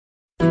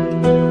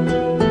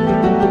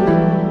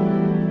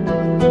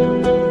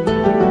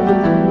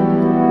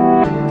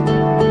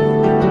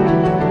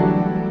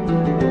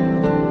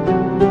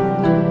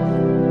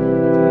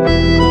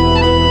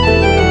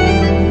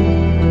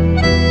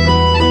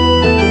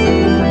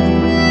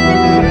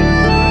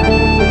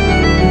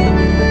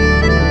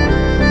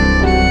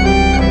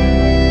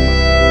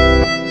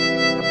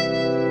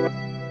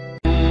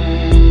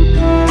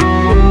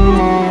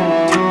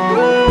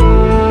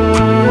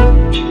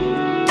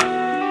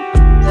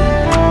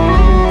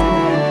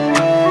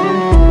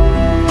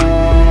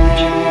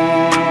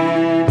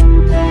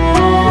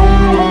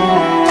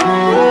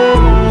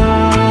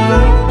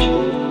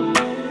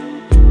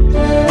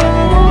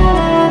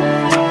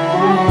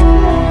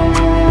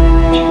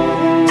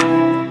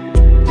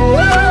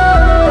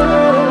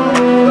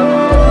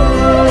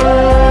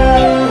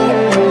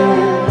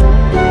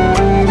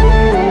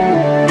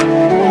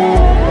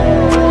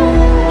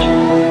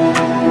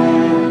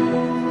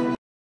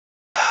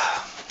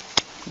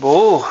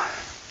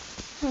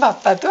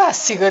बापा तू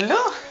आसीगलु।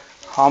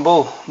 हाँ बो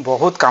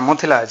बहुत काम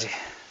थिला आज।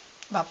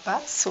 बापा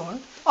सुन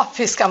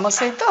ऑफिस काम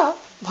सहित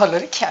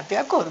भलरे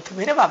खियापिया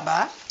करूथबी रे बाबा।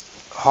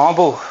 हाँ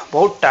बो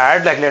बहुत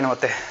टायर्ड लागले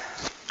मते।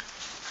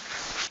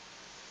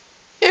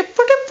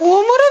 एपटे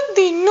पुओ मोर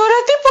दिन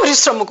राति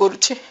परिश्रम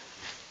करूछे,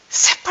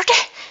 सेपटे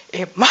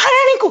ए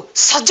महारानी को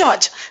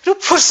सजवाज रु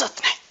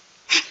फुर्सत नहीं।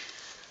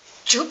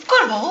 चुप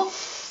कर बहु,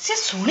 से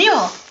सुनियो।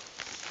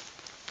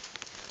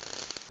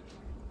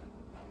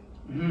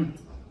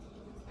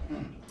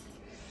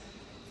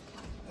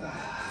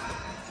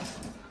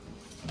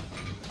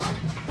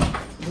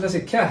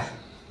 शिक्षा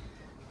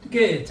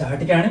टिके चाह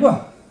टिके आनिबो।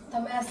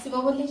 तमे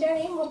आसीबो बोली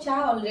जानी मो चा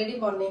ऑलरेडी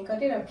बने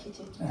करी रखी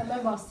छी। तमे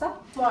बस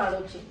मो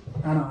आनुची।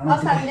 आ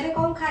संगे रे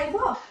कोन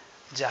खाइबो?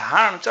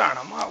 जहान चाण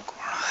मा कोन।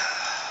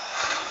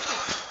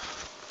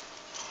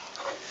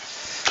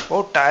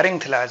 बहुत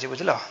टायरिंग थिला आज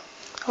बुझलो।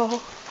 हो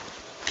हो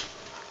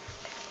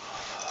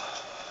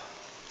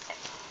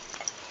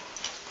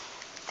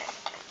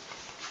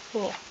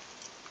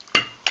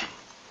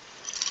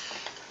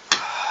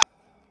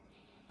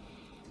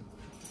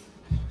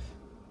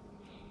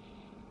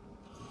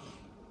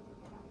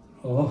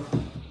Oh,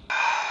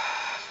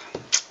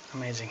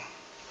 amazing.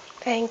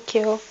 Thank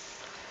you.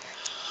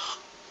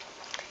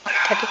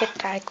 এটা টিকে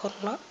ট্রাই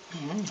করুন।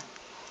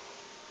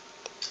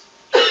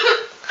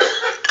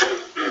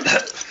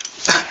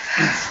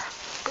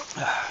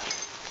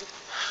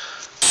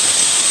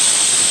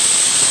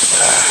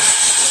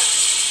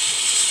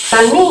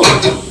 नानी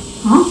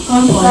हां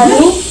कौन बोल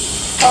नानी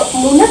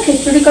मु ना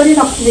खिचड़ी करी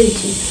रख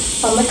देछि।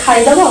 तमे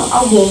खाइ दबो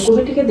आ मो को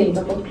भी टिके दे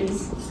दबो प्लीज।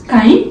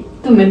 काई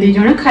तुमे दी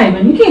जण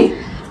खाइबनी की?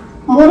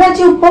 मोर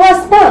आज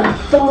उपवास ना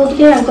तो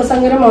मुझे यांको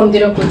संगे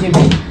मंदिर को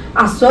जीवे।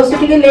 आसु आसु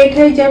टिके लेट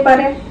हो जाय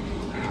पारे।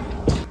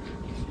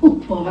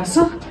 उपवास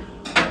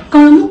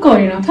कौन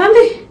करि न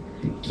थांदी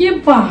के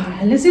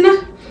बाहले सिना।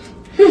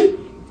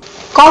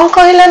 कौन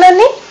कहला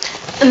नानी?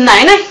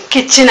 नहीं नहीं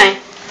किछि नहीं,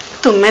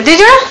 तुमे दी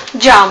जण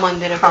जाओ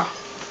मंदिर को।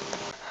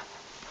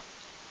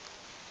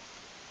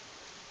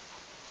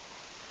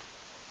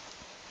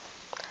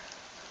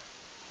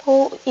 ओ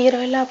ये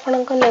रहला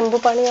आपन को नींबू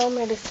पानी और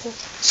मेडिसिन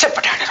से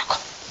पटाने रखो।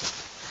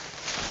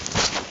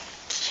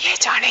 ये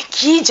जाने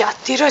की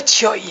जाति रो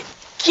छियो ये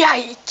क्या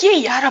ये के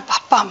यार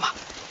बापा माँ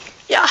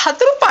या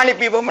हाथरू पानी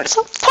पीबो मत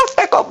सब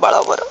फटे कबळ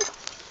बर।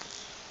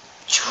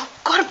 चुप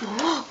कर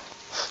बो,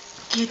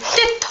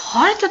 केते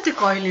थर तते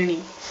कहलेनी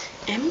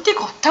एमती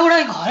कथा गुडा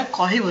घरे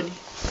कहबनी।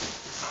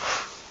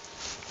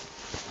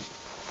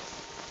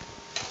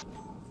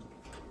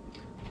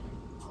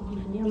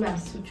 नानी हम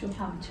आसुचो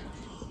खाउछ।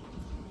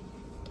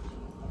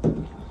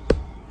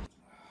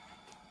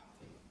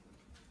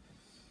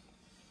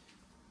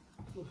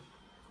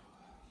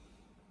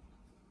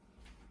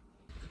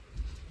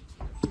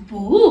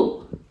 बो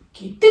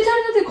केते थर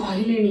तते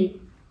कहलेनी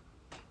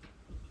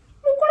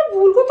मु कोन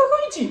भूल কথা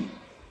কইছি?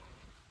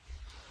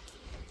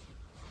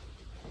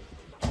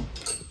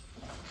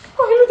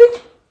 कहलु देख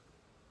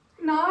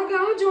ना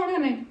गाँव जोड़े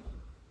नहीं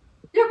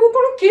या को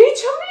कोन के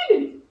छामिले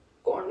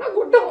कोन ना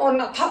गोटे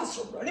अनाथ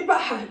आश्रम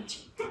बाहर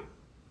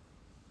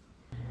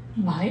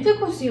भाई तो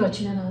खुशी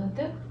अछि ना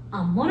दादा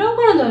हमर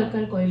कोन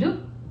दरकार कहलु?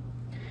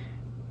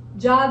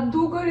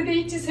 जादू कर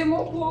देछि से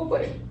मो पुओ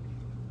पर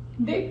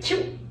देखियो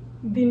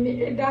दिने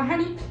ए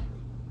डाहाणी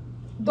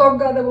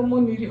दगा देव मो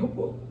निरीह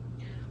पुओ।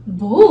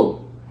 बो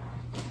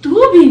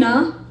तू भी ना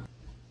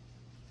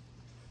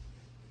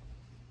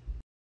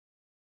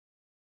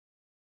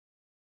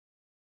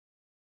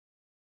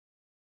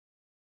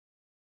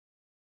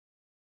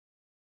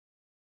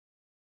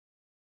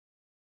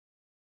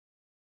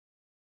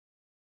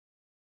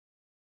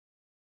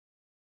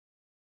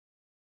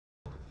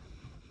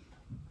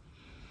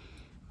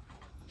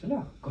चलो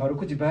घर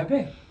को जिबा बे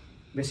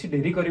बेसी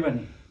देरी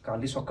करबानी।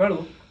 काली सकाळू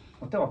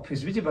मते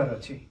ऑफिस भी जिबार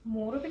अछि।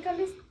 मोर भी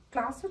काली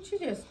क्लास अछि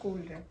जे स्कूल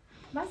रे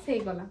बस हे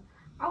गला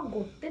आ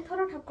गोटे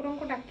थरा ठाकुरन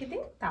को डाकी दे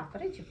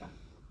तापरे जिबा।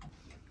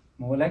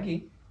 मो लागी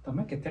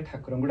तमे केते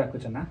ठाकुरन को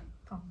डाकुछ ना?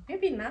 तमे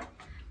बिना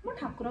मो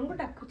ठाकुरन को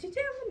डाकुछि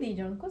जे हम दी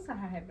जन को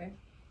सहा हेबे।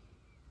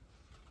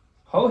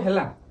 हौ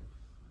हेला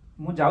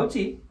मु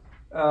जाउची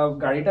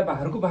गाड़ीटा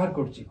बाहर को बाहर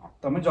करची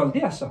तमे जल्दी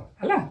आसो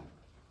हेला।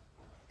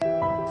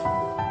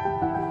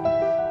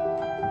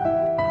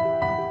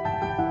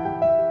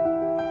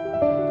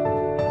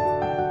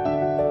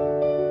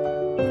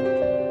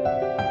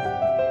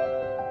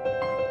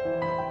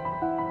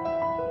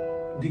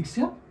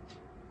 दीक्षा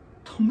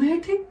तुम्हें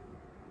एठी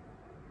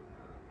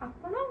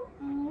आपण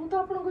मु तो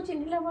आपण को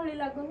चिन्हिला भली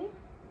लागुनी।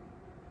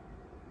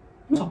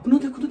 स्वप्न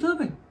देखु तो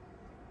बे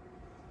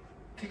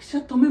दीक्षा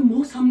तुम्हें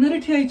मो सामने रे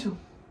ठिया आइछो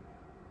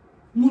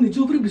मु निज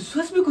ऊपर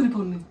विश्वास भी करि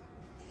पड़नी।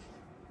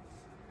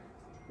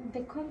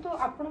 देखन तो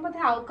आपण बधे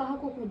आउ कहा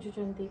को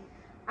खोजुचंती।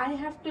 I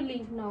have to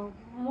leave now.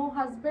 मो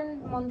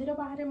हस्बैंड मंदिर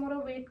बाहर more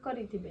weight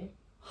करिथिबे।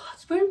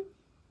 Husband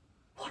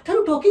what are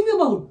you talking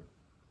about?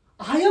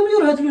 I am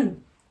your husband.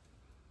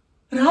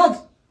 Raj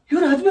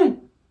your husband.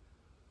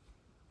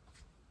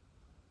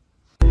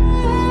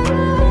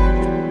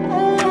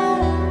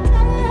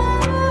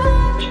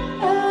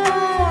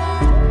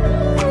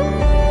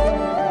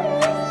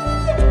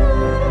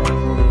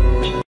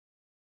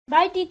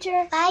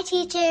 teacher. Bye,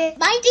 teacher.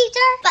 Bye,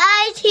 teacher.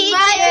 Bye, teacher.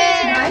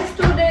 Bye,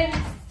 students.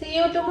 See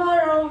you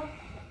tomorrow.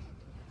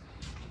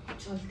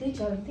 जल्दी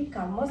जल्दी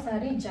काम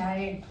सारी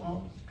जाए घर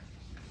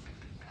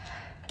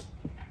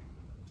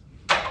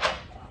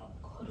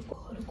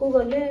को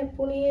गले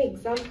पुणी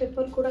एग्जाम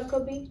पेपर गुड़ाक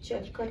भी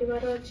चेक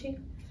करिवार अछि।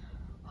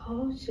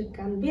 हाँ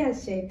श्रीकांत भी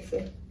आस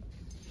जाइए।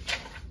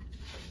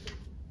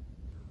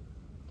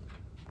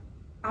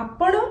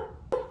 आपण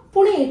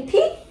पुणी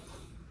एथि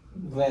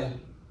वेल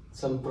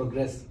सम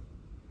प्रोग्रेस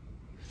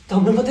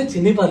तुमने मते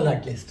चिन्ही पारला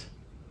at least.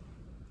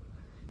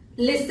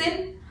 Listen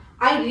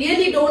I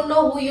really don't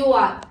know who you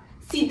are.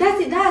 सीधा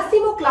सीधा आसी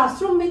मो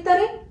क्लासरूम भितर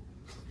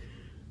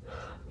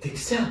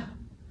दीक्षा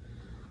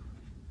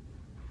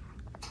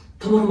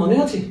तुमर मने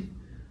अछि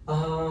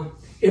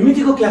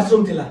एमिति को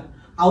क्लासरूम थिला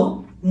आउ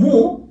मु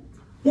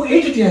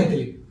एठी ठिया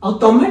हेतली आउ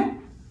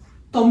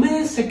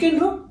तमे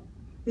सेकंड रो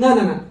ना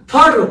ना ना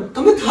थर्ड रो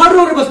तमे थर्ड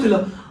रो रे बसतिलो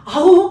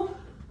आउ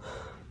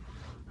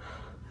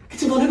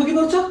किछि मने पकी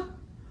परछ।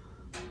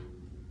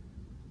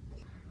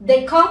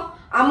 देखो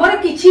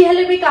हमर किछि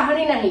हेले भी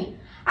कहानी नहीं।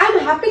 I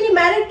am happily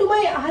married to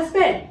my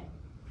husband.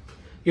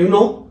 You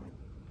know,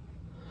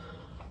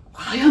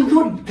 I am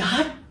not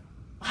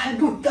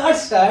that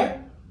sad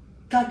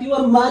that you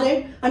are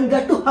married and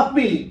that too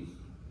happily.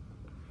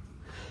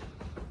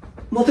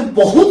 मते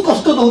बहुत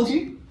कष्ट दउची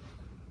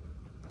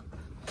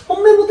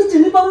तुमने मते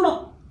चिन्ही पाउना।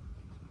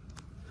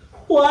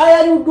 Why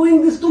are you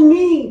doing this to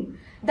me?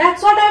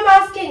 That's what I'm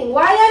asking.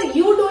 Why are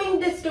you doing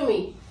this to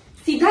me?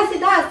 सीधा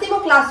सीधा आसी मो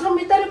classroom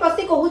भीतर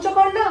पसी कहूच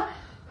कोन ना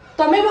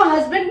तमे मो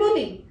हस्बैंड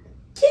बोली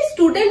कि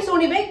स्टूडेंट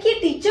सुनिबे कि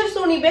टीचर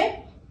सुनिबे।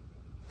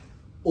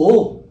 ओ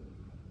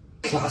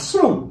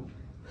क्लासरूम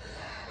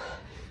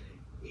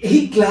एही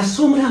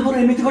क्लासरूम रे हमर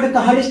एमिति गोटे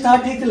कहानी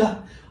स्टार्ट हेतिला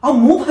आ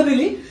मु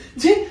भाबिली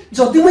जे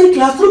जदि मैं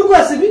क्लासरूम को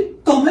आसीबी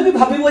तमे भी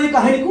भाबिबो ए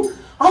कहानी को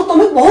आ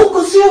तमे बहुत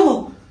खुशी हबो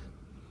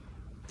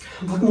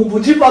बट मु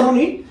बुझी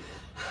पारुनी।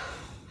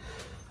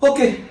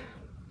 ओके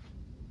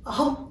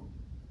आ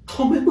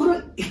तमे मोर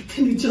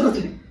एते निजर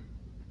जे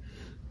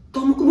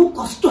तुमको मु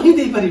कष्ट ही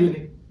दे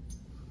परिबेनी।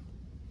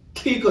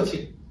 ठीक अछि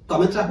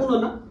तमे चाहू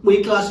ना मु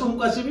ए क्लासरूम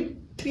को आसीबी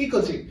ठीक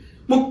अच्छे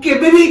मु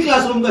केबे भी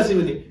क्लासरूम को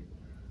आसीबेनी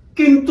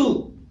किंतु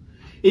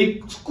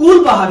एक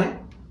स्कूल बाहर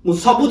मु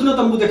सबुदिन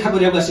तुमको देखा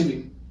करिया आसीबी।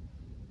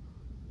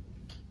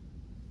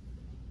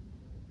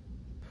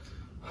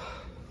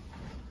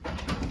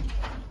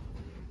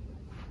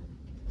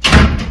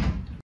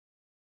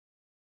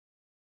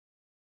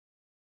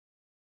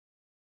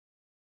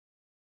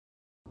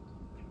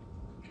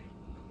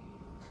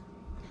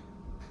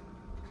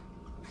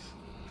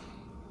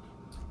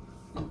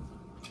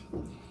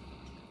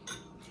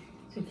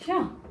 शिक्षा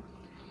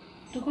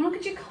तू कौन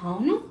किसी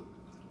खाऊनु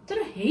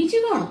तोर हेइछि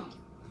कोन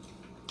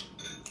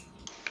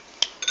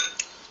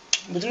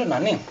बुझलो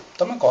नानी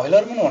तुम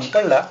कहलार मन मन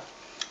पड़ला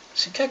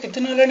शिक्षा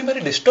कितने हेलानी भारी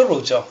डिस्टर्ब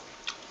होच।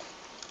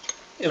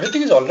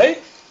 एवरीथिंग इज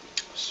ऑलराइट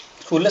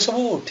स्कूल सब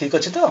ठीक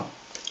अच्छे तो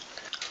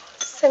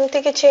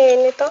सेमती किछि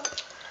हेनी तो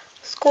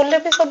स्कूल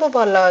भी सब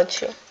भल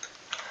अछि।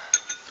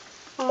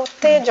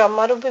 मते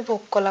जमारू भी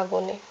भोक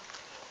लागुनी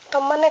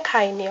तुम माने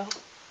खाइनियो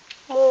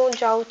मु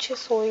जाउछि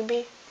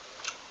सोइबी।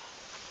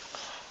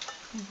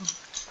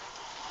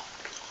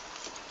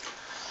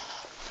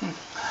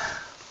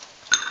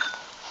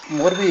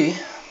 मोर भी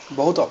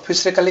बहुत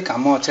ऑफिस रे खाली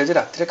काम अच्छे जे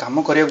रात रे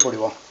काम करिया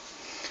पड़िबो।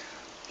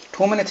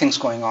 To many things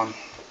going on.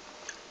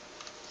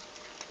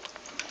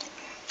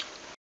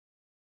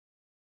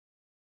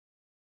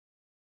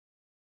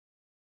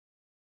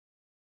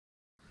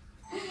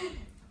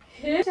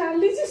 हे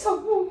चाली जी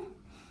सब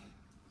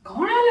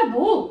कौन आला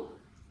बो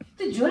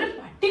ते जोरे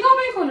पार्टी का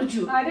भाई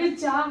करूछु। अरे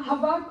जा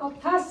हवा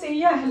कथा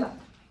सेया हला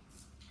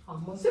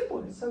हम से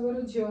पड़ोसा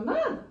घर झियो ना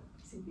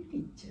से भी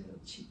टीचर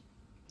अछि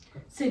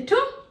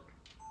सेठो।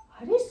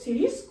 अरे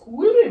से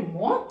स्कूल रे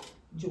मो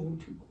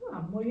जोठी को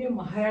हम ये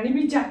महारानी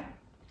भी जाए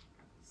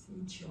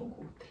से झियो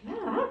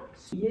कोथला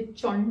ये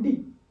चंडी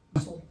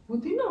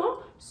सबुदिन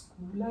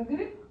स्कूल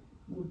आगे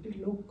गोटे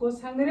लोक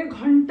सांगरे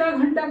घंटा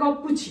घंटा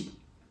गपुछि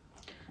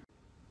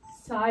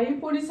साई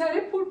पड़िसा रे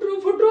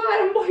फुटरू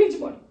आरंभ हो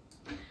जब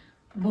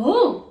बो।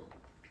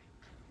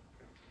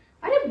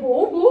 अरे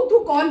बो बो तू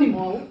कौन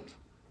मो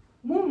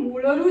मु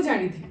मूलरू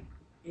जानी थी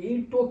ए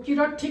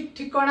टोकीर ठीक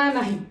ठिकाना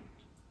नहीं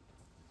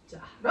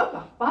जार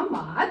बापा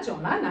माँ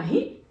जना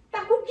नहीं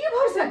ताकू की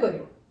भरोसा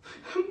करियो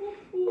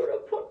पूरा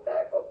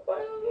फोटा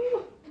कपाल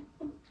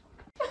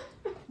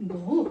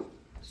बो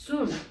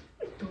सुन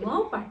तू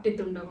आ पाटे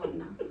तुंड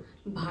करना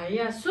भाई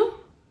आसु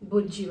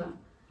बुझीवा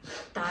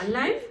ता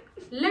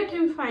life let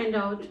him find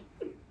out.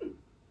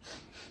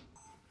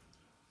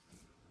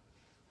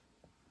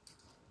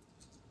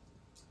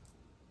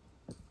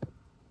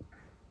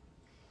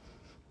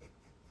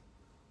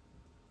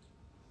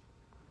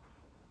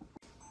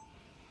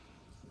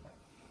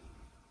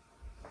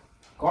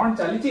 कौन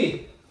चली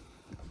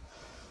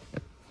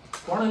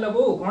कौन है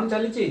बो कौन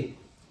चली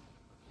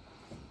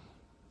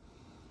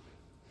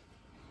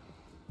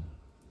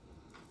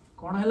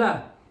कौन है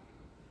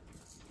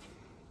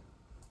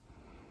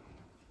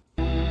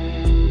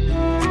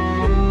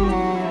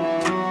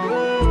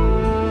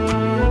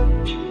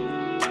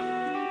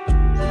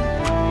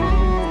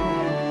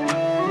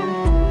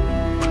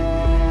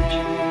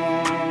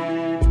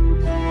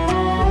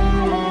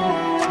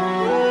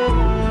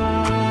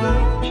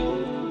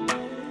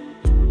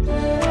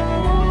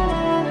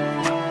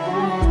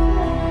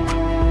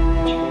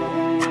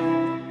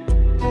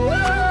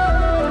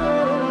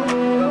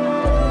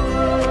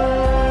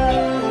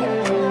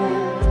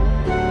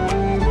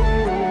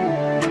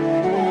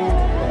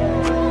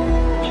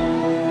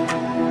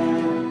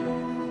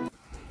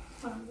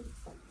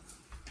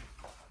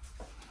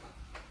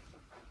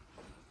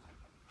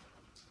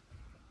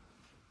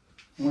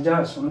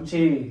ଶୁଣୁଛି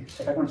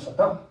ସେଟା କ'ଣ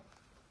ସତ?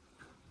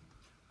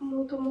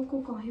 ମୁଁ ତୁମକୁ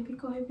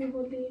କହିବି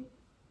ବୋଲି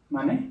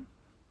ମାନେ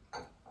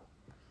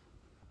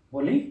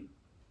ବୋଲି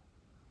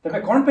ତେବେ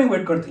କ'ଣ ପାଇଁ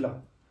ୱେଟ୍ କରିଥିଲ?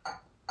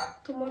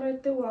 ତୁମର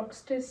ଏତେ ୱାର୍କ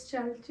ଷ୍ଟ୍ରେସ୍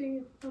ଚାଲିଛି,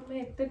 ତୁମେ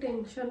ଏତେ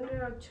ଟେନସନରେ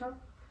ଅଛ,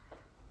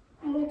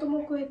 ମୁଁ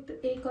ତୁମକୁ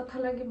ଏଇ କଥା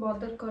ଲାଗି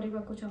ବଦର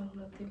କରିବାକୁ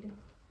ଚାହୁଁନଥିଲି,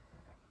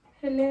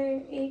 ହେଲେ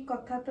ଏଇ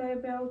କଥା ତ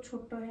ଏବେ ଆଉ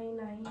ଛୋଟ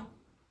ହେଇନାହିଁ।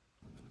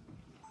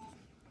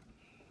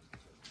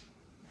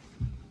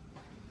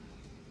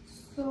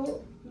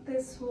 So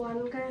this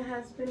one guy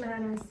has been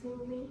harassing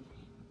me.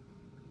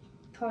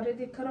 थोड़े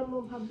दिथर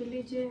मु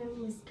भाबिली जे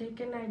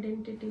mistaken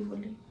identity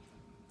बोली,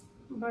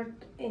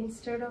 but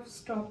instead of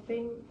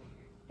stopping,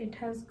 it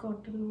has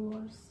gotten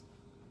worse.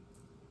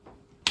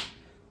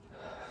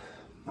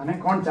 माने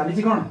कौन चाली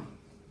जी कौन?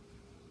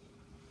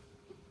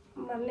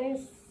 माने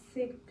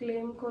से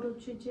क्लेम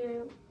करूची जे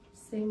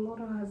से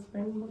मोर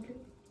हस्बैंड बोली।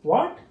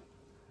 What?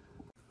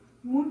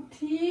 ମୁଁ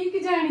ଠିକ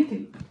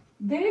ଜାଣିଥିଲି।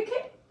 ଦେଖେ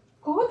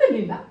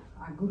କହୁଥିଲି ନା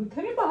ଆଗରୁ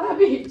ଥରେ ବାହା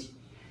ବି ହେଇଛି।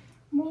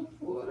 ମୋ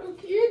ପୁଅର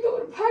କି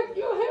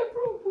ଦୁର୍ଭାଗ୍ୟ ହେ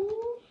ପ୍ରଭୁ।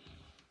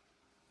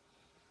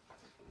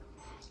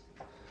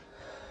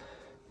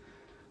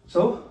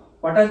 So,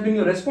 what has been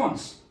your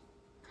response?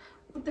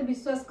 मुझे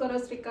विश्वास करो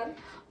श्रीकांत,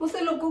 मुझे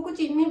लोगों को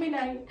चिन्ह भी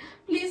नहीं,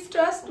 please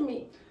trust me.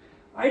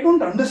 I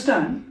don't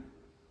understand.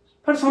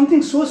 For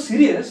something so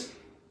serious,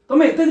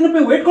 तुम इतने दिन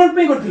पे वेट कौन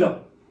पे करथिलो?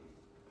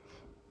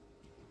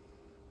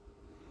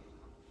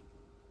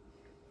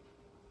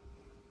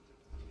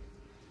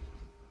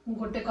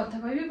 गोटे कथा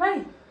कहबी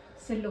भाई,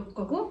 से लोक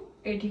को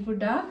एठी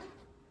डाक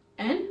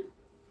and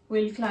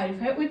will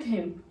clarify with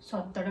him,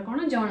 सत्यटा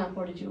कोन जाना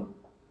पड़ जिवो।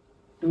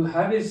 Do you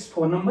have his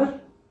phone number?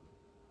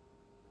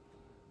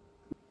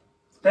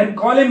 Then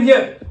call him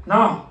here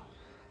now.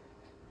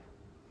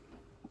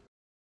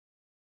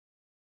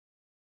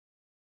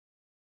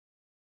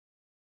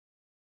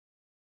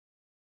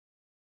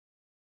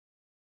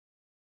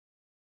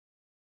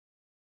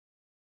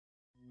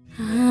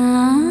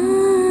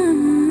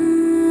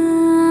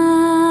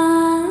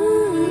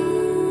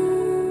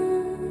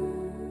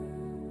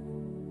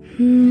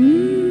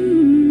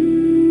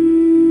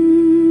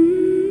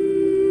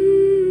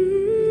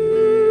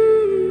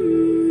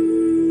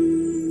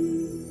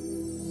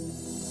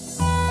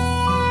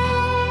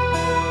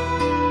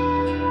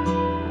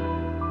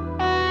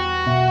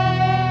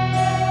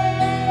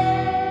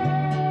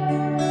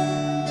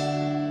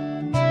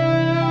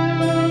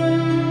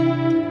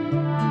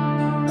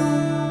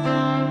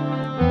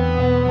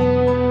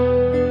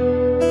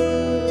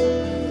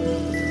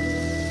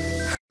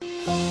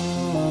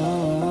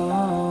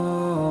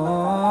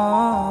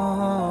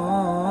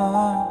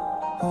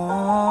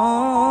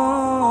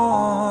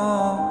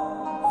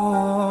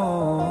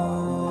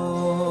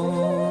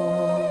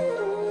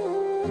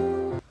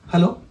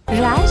 Hello?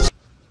 Raj?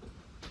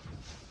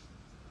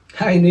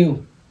 I knew.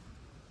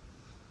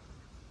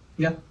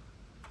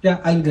 Yeah,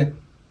 I'll be there.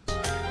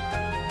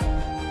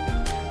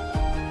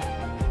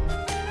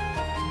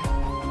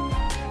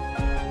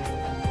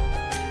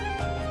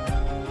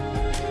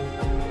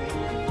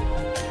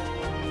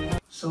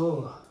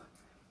 So,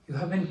 you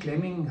have been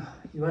claiming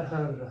you are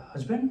her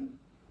husband?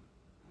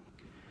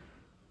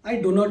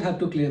 I do not have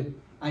to claim.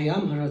 I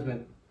am her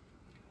husband.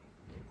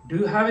 Do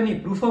you have any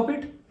proof of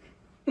it?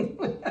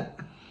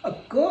 Of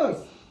course.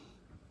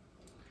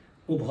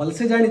 ମୁଁ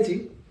ଭଲସେ ଜାଣିଛି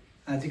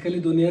ଆଜିକାଲି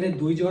ଦୁନିଆରେ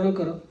ଦୁଇ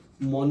ଜଣଙ୍କର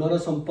ମନର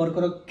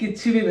ସମ୍ପର୍କର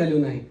କିଛି ବି ଭ୍ୟାଲ୍ୟୁ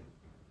ନାହିଁ।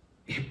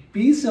 A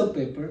piece of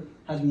paper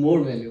has more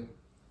value.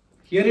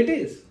 Here it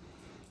is.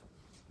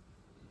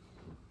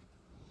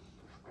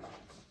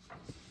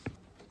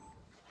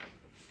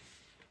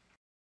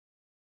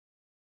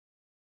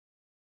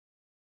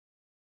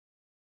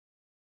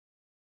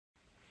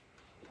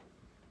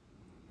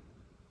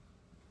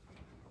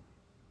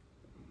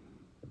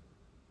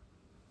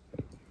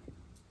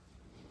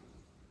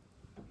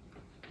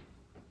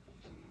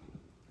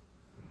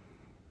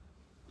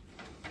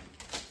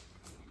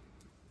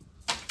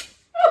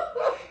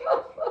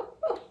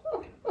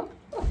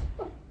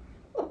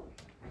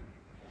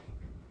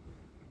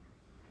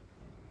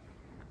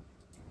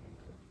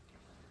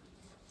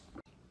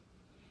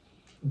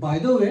 By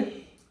the way,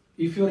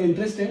 if you are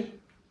interested,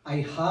 I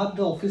have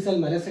the official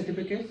marriage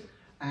certificate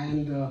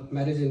and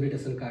marriage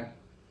invitation card.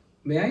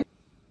 May I?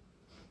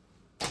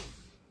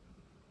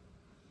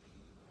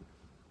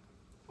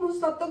 ମୁଁ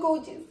ସତ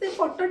କହୁଛି ସେ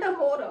ଫଟୋଟା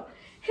ମୋର,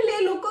 ହେଲେ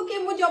ଏ ଲୋକ କିଏ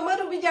ମୁଁ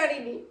ଜମାରୁ ବି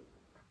ଜାଣିନି।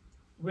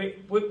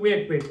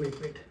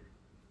 Wait.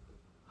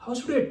 How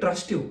should I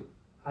trust you?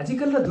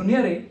 आजकल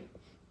दुनिया रे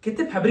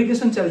केते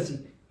फैब्रिकेशन चलची।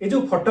 ये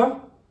जो फोटो,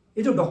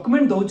 ये जो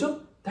document दउचो,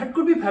 that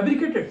could be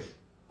fabricated.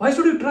 Why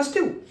should you trust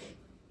you?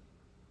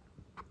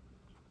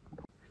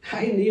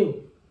 I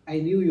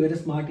knew you are a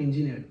smart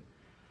engineer.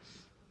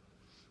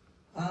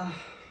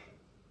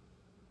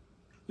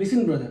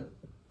 Listen, brother,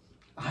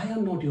 I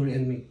am not your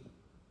enemy.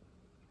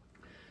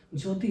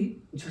 যদি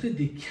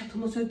দীକ୍ଷା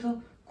ତୁମ ସହିତ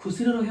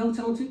ଖୁସିରେ ରହିବାକୁ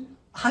ଚାହୁଁଛି,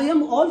 I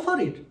am all for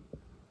it.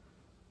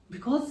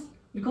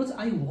 Because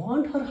I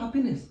want her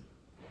happiness.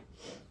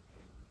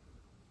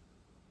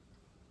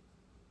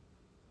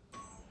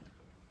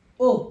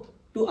 Oh,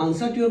 to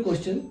answer to your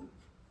question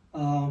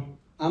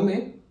आमे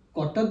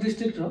Cuttack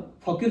district रो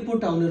Fakirpur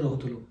town रे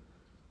रहथुलु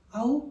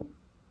आउ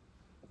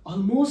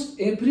almost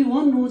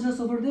everyone knows us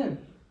over there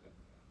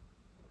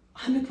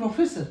I'm a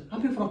professor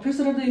at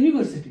the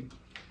university.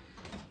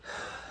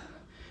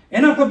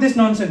 Enough of this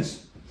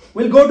nonsense.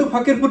 We'll go to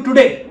Fakirpur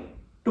today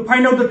to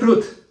find out the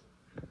truth.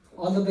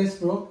 All the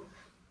best, bro.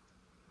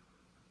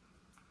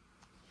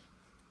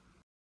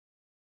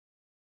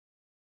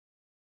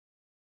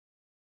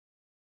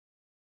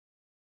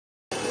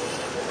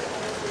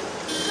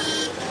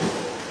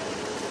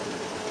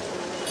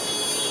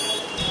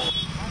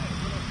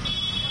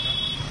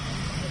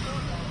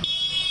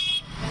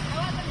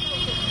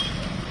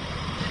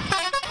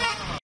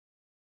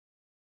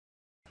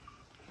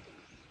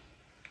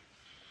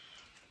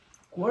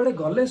 कुआडे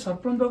गले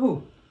सरपंच बाबू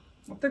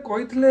मते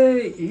कहिथिले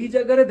एई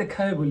जगह रे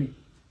देखाए बोली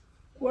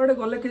कुआडे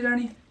गले के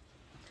जानी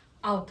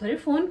आउ थरे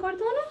फोन कर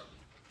दो ना।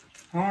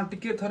 हाँ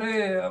टिके थरे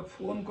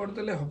फोन कर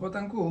देले हबो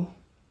तांकू।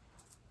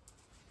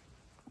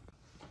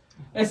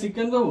 ए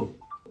सिकंद बाबू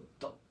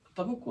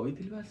तमु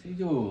कहिथिल बा से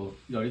जो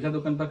जळिका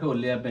दुकान पाखे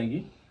ओलेया पे की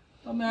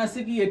तमे आसे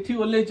की एठी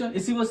ओलेच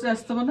एसी बस रे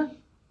आस्तब ना।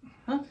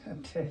 हां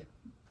अच्छे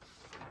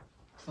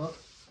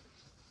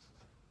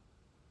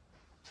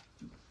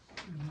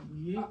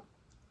ये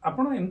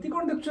आपण एमती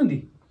कोन देखछंदी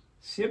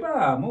से बा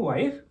मो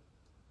वाइफ।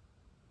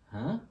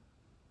 हाँ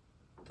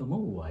तुम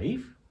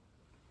वाइफ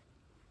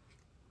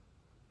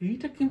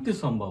এইটা কেমতে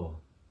সম্ভব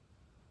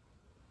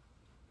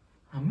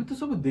আমি তো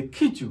সব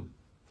দেখিছু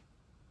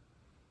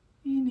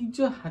এই নিজ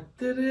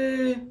হাতেরে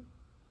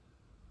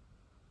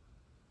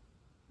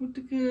ମୁଁ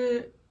ଟିକେ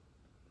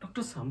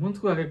ଡକ୍ଟର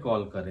ସାମନ୍ତକୁ ଆଗେ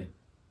କଲ୍ କରେ।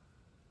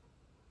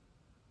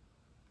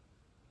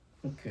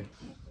 ଓକେ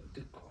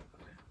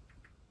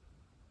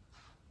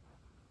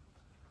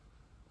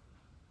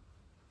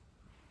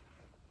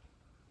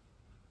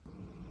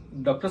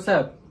डॉक्टर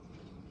साहब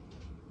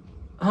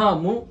हाँ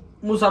मु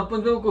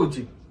सरपंच बाबू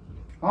कहूँ।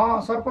 हाँ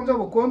सरपंच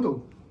बाबू कहतु।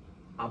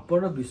 आपण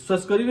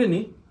विश्वास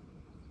करेनि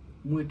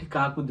मुझे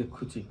क्या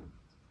देखुची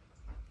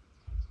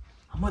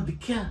हम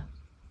दीक्षा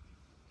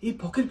ये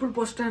फकीरपुर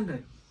बस स्टैंड रे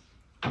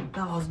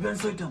हजबैंड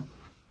सहित।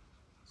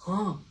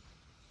 हाँ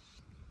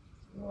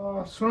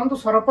शुणु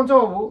सरपंच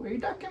बाबू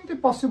यहाँ केमती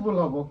पॉसिबल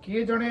हम किए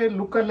जड़े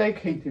लुका लाइक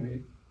होते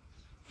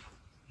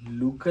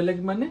लुका लाइक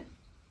माने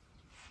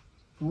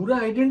पूरा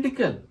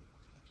आइडेंटिकल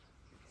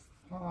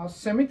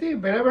सेमिति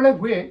बेले बेले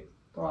हुए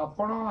तो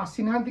आपण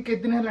आसी ना के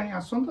दिन है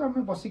आसतु आम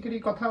बसिक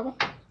कथा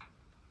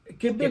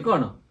केबे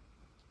कौन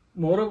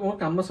मोर मोर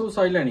काम सब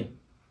सैलानी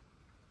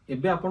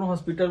एबे आपण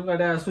हॉस्पिटल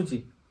आड़े आसुची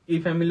ई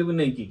फैमिली को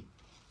नहीं की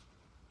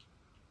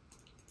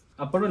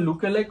आपण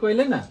लुक लाइक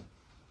कहले ना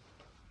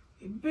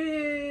एबे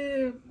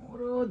मोर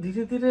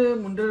धीरे धीरे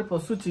मुंडे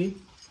पशुची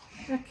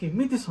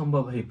केमिति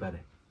संभव हो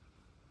पारे।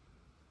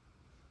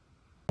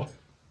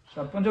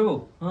 सरपंच बाबू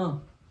हाँ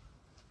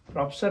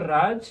प्रोफेसर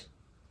राज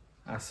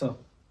आस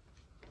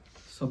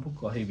सबू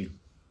कहबी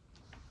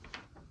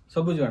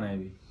सबू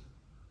जनाबी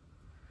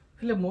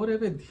हेले मोर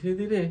एबे धीरे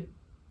धीरे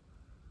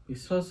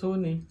विश्वास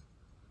होनी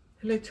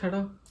हेले छाड़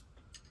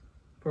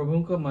प्रभु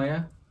को माया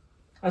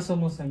आस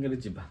मो सांगे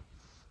जीवा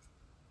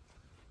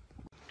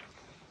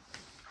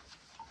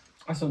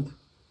आसंतु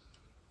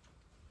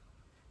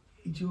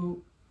जो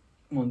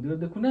मंदिर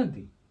देखुना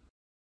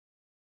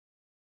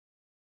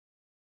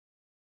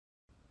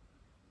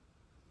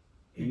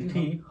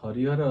एठी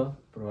हरिहर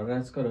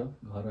प्रहराजकर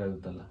घर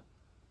आउतला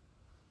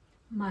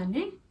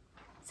माने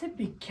से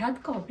विख्यात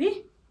कवि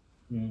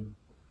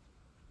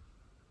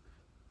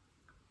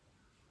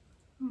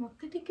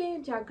मते टिके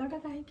जागाटा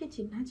काहे के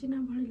चिन्हा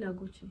चिन्हा भली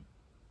लागुची।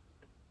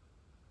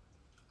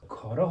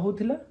 घर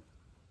होतिला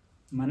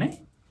माने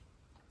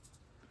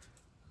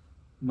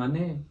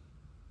माने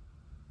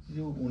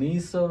जो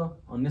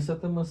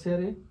 1999 मसीह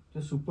रे जो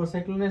सुपर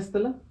साइक्लोन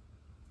आसतला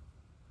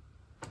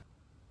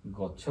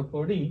गछ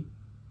पड़ी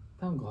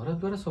घर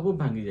द्वारा सब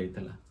भांगी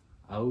जाइतला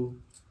आउ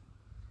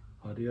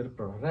हरिहर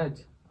प्रहराज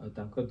आ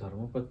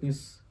धर्मपत्नी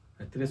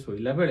राति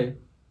शोला बेले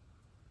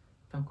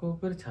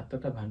ऊपर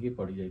छातटा भांगी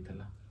पड़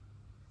जाइतला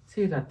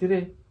से राति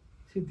रे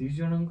से दी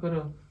जनकर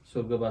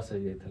स्वर्गवास हो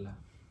जाइतला।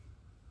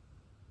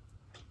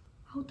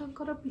 आउ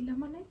तंकर पिला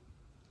माने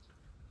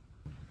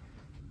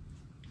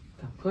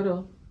ताकर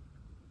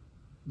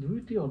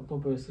दुईटी अल्प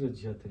बयस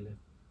झील थिले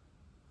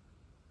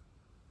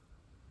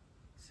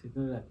से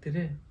दिन राति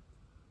रे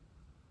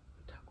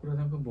ठाकुर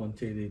तांको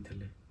बंचई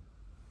देइथिले।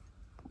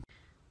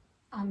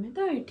 आमे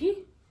तो एठी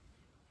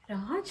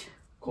राज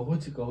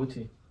कहूची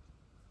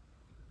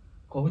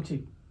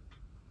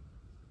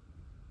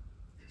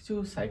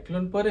जो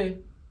साइक्लोन परे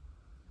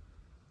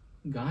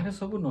गाँव रे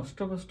सब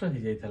नष्ट कष्ट हो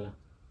जाइतला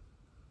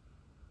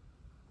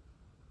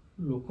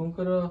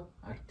लोकंकर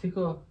आर्थिक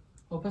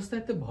अवस्था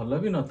एते भल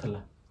भी नथला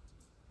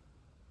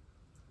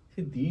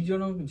से दी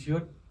जन झील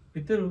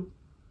भितर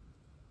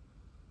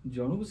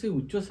जन को से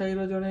उच्च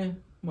साईर जड़े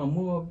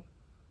मामू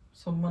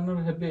सम्मान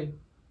हेबे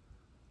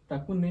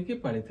ताकू नेकी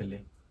पाड़ी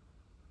थे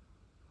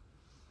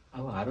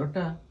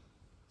आरटा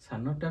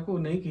सानटा को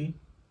नेकी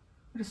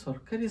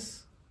सरकारी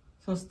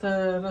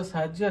संस्थार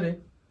साहाय्य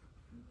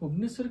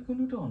भुवनेश्वर को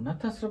गोटे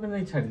अनाथ आश्रम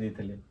नहीं छाड़ी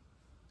देते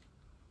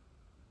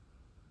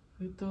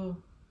तो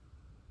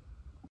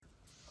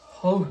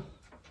हौ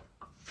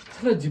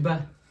चलो जीवा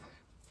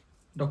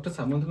डॉक्टर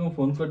सामंत को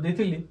फोन कर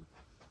देती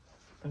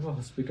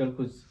हॉस्पिटल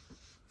को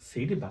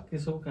से बाकी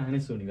सब कहानी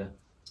शुणा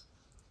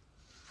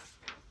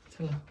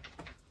चलो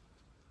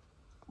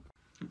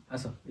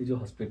आस ये जो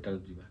हॉस्पिटल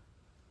जीवा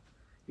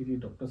ये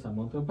डॉक्टर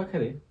सामंत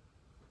पाखे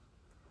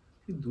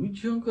दुई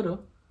झीकर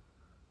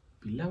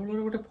पिला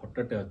बेलर गोटे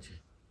फटोटे अच्छी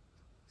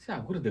से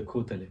आगुरी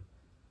देखौले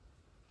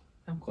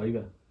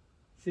कहवा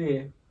सी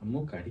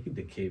आमको काढ़ी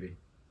देखेबे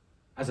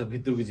आस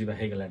भितर को जीवा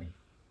गलानी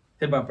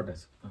हे बापटे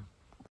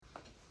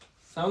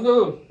सामंतु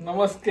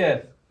नमस्कार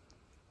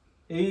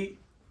यही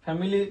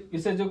फैमिली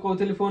विषय जो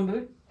कहते फोन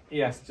रे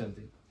ये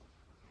आसचंती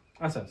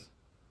आस आस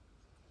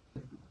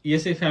ये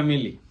से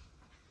फैमिली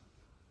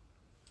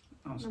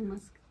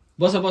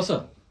बस बस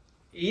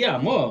ये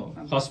आम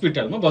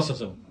हॉस्पिटल में बस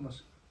सब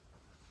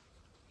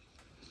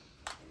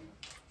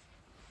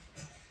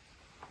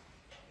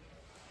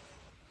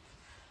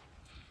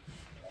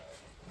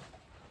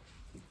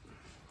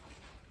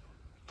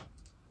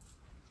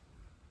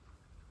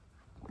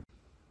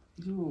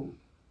जो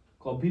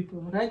कवि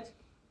प्रभराज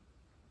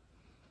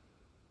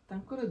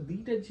तांकर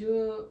दीटा झील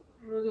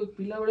जो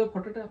पिला बेले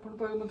फटोटा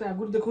अपन मत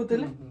आगुरी देखौले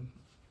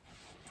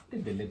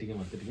देले टिके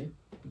मत टिके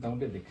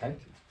दाउटे देखाए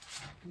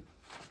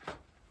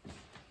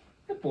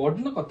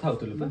पढ़न कथा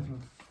होतले बा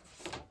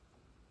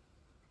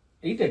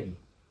एटा की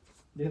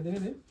देख देख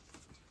दे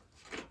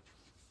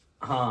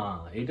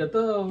हां एटा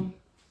तो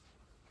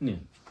ने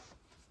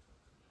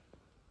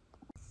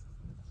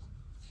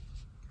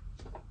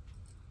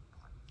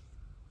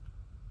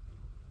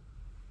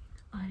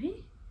अरे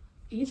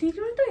ये दी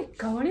जण तो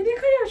एकावणी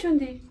देखा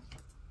जाउछंदी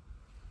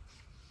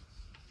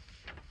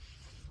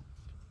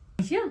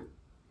अच्छा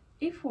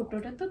ए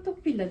फोटोटा तो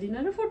पिला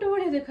दिनर फोटो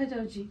बढिया देखा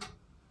जाउची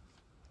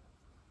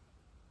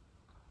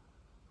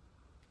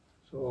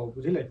So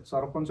बुझिले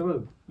sarpanch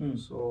Babu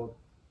so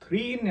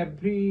 3 in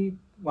every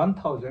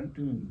 1000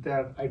 they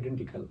are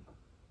identical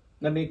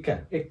ना एका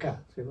ekka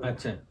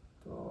अच्छा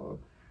so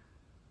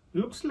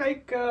looks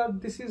like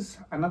this is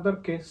another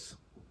case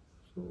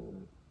so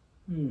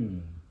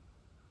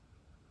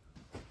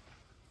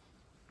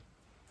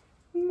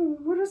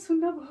मोर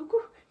सुना भागु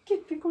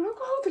केते कोन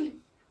कहउतले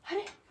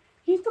अरे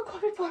ये तो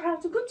कभी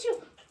पराज गुचियो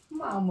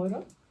मा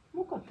मोर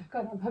मु कथा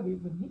करा भाबी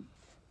बनी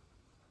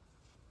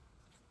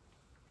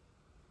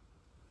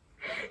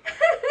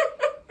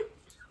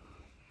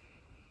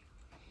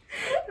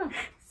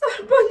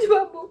सरपंच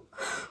बाबू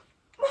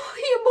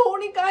ये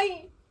भौणी काई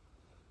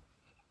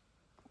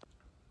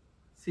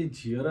से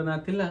झीर ना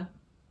थिला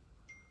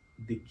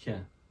दीक्षा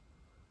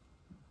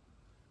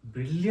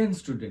ब्रिलियंट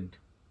स्टूडेंट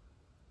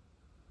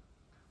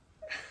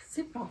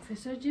से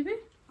प्रोफेसर जीवे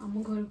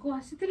आम घर को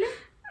आसीतिले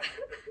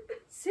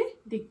से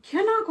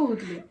दीक्षा ना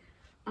कहउतले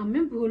आमे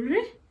भूल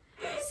रे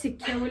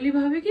शिक्षा बोली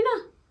भाबे कि ना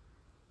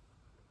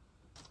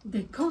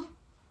देखो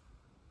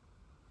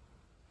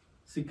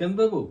सिकंद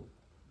बाबू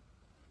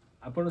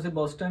आपण से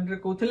बस स्टैंड रे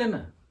कहथिले ना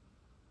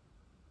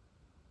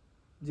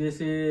जे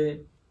से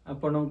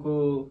आपण को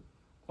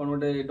कोन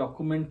गोटे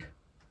डॉक्यूमेंट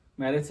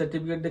मैरिज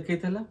सर्टिफिकेट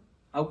देखैथला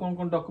आ कोन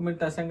कोन डॉक्यूमेंट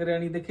ता संग रे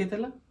आनी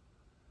देखैथला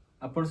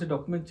आपण से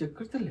डॉक्यूमेंट चेक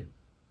करथले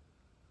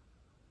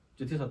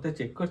जति सते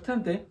चेक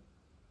करथांते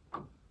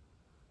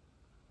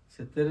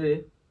सेतरे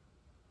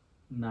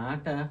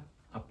नाटा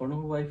आपण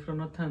वाइफ रो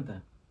न थांता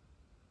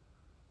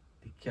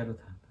दीक्षा रो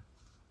थांता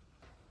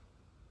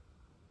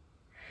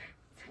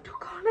सेटो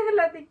कोन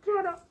हला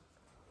दीक्षा रो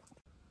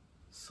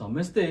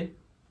समस्ते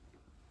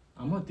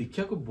आम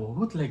दीक्षा को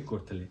बहुत लाइक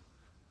करते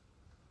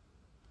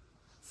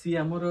सी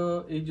आमर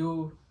ये जो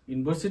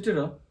यूनिवर्सिटी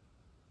रो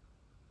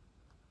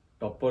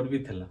टॉपर भी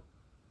थिला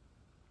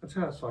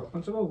अच्छा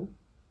सरपंच बाबू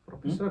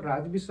प्रोफेसर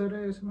राज विषय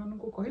रे सेमान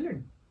को कहले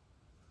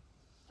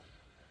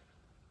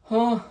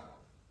हाँ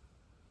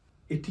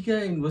एठिका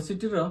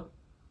यूनिवर्सिटी रो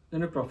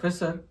जने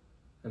प्रोफेसर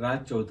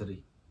राज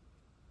चौधरी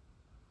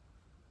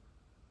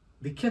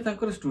दीक्षा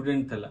तांकर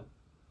स्टूडेंट थिला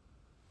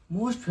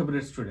मोस्ट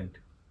फेवरेट स्टूडेंट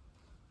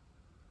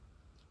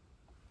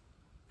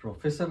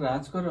प्रोफेसर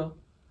राज कर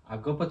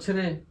आग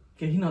पछरे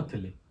केही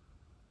नथिले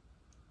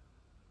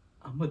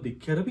आम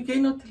दीक्षार भी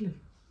केही नथिले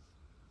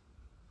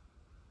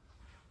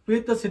वे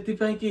तो सेति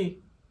पई कि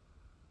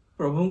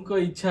प्रभु को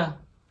इच्छा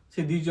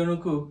से दी जन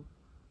को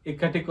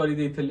एकाठी करि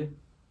देथिले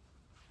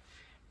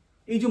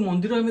ए जो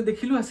मंदिर हमें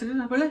देखिलु आसरे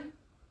ना बेले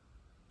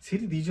से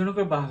दी जन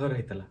को बाहागर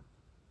हेतला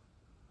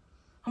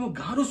हम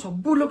गाँव रो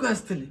सब लोग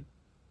आसथिले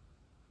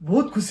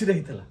बहुत खुशी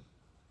रहितला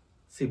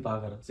से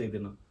बाहागर से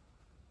दिन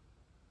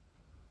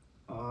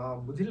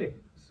बुझिले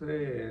से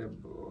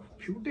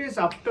few days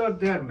after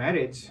their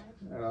marriage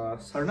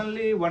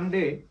suddenly one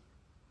day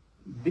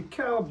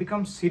Diksha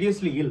becomes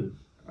seriously ill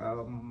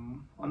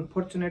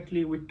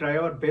unfortunately we try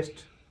our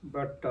best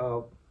but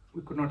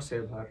we could not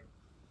save her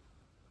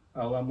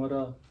आउ आमर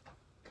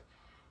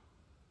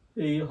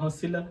ए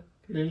हसिला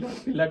खेलिला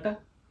पिलाटा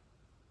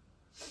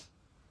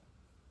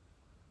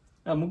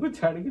हमको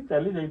छाड़ के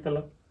चली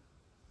जाइतला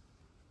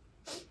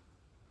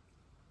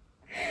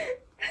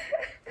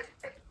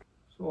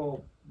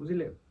So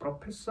बुझिले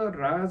Professor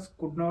Raj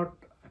could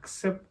not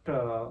accept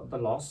the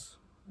loss.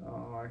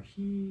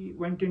 He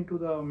went into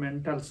the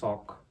mental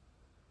shock.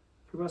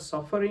 He was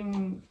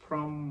suffering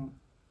from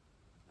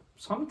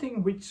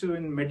something which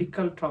in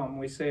medical term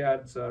we say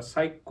as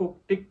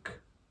psychotic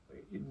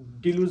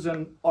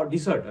delusion or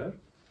disorder.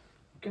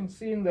 You can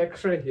see in the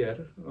X-ray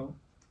here, you know.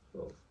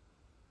 So,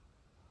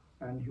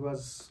 and he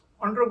was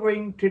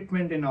undergoing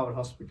treatment in our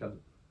hospital.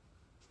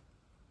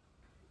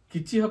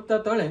 किछि हफ्ता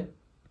तले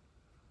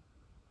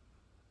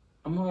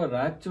आम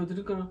राज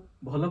चौधरी को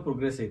भल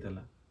progress होता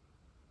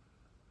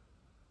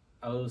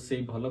आ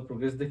से भल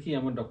progress देखी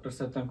आम डॉक्टर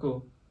साहब तांको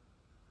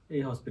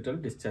ए हॉस्पिटल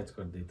डिस्चार्ज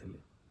कर देथिले।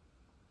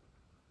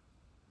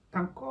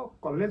 तांको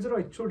कॉलेज रो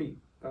एचओडी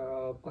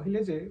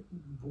कहले जे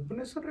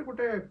भुवनेश्वर रे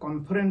गोटे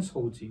कॉन्फ्रेंस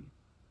होउची,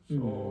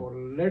 so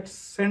let's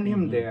send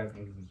him there.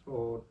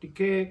 सो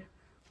टिके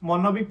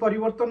मन भी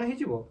परिवर्तन हो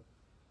जिवो,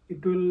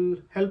 it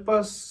will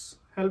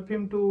help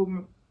him to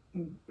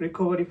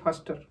recovery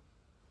faster.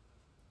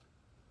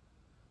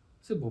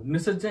 से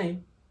भुवनेश्वर जाए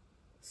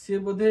से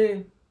बोधे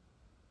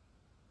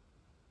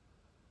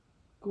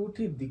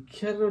कोठी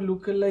दीक्षार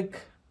लुक लाइक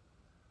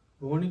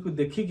भौणी को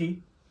देखिकी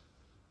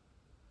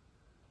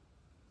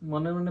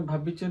मने मने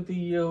भाबिचंती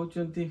ये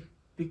होचंती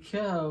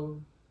दीक्षा।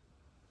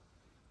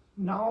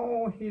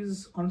 Now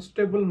his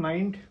unstable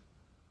mind,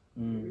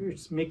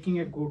 it's making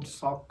a good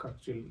shock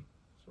actually.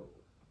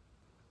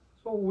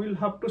 So we'll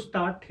have to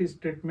start his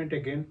treatment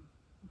again.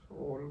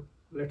 So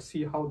let's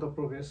see how the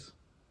progress.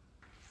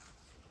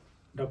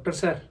 Doctor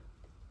sir,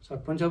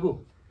 sarpanch बाबू,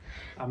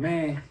 आमे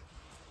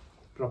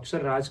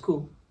professor राज को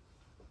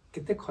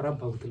केते खराब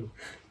भावुतलु,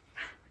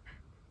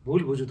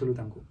 भूल बुझुतलु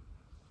तांको।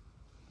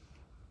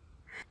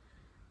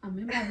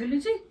 आमे भाबिलु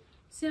जे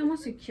से हम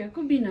शिक्षा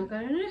को बिना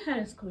कारण रे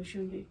harass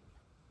करछुंदी।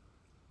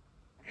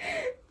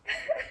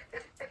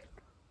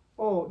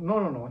 Oh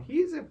no,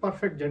 he is a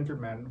perfect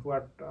gentleman,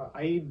 what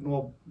I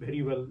know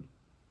very well.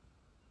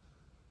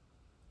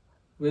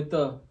 वे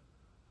तो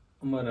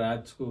हम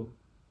राज को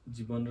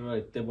जीवन रो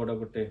एते बड़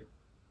गोटे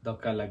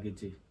धक्का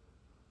लागिची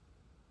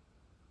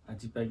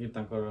आज पाके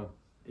तांकर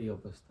ए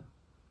अवस्था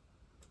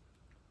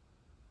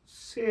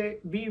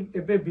से भी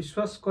एबे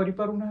विश्वास करि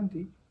पारु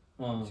नांती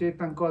जे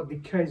तांको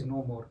दीक्षा इज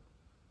नो मोर।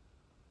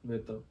 वे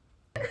तो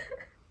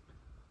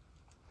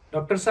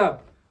डॉक्टर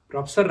साहब,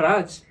 प्रोफेसर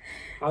राज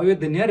आ ये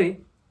दुनिया रे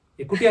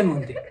एकुटिया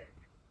नुहंती।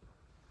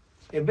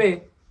 एबे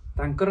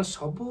तांकर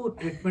सबु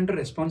ट्रीटमेंट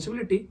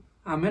रेस्पोंसिबिलिटी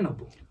आमे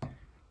नबु।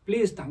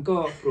 प्लीज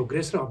तांको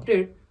प्रोग्रेस रो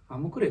अपडेट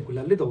हमको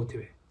रेगुलरली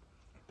दउथिबे।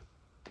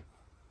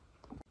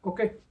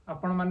 ओके,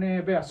 आपण माने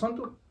एबे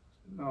आसंतु,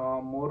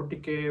 मोर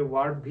टिके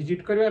वार्ड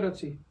विजिट करिवार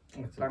अछि।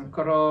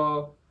 तांकर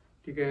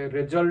टिके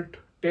रिजल्ट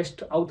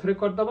टेस्ट आउथरे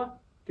कर दबा,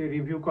 ते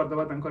रिव्यू कर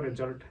दबा, तांकर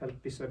रिजल्ट हेल्थ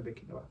विषय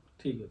देखि दबा।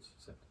 ठीक अछि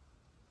सर,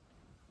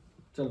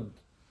 चलो।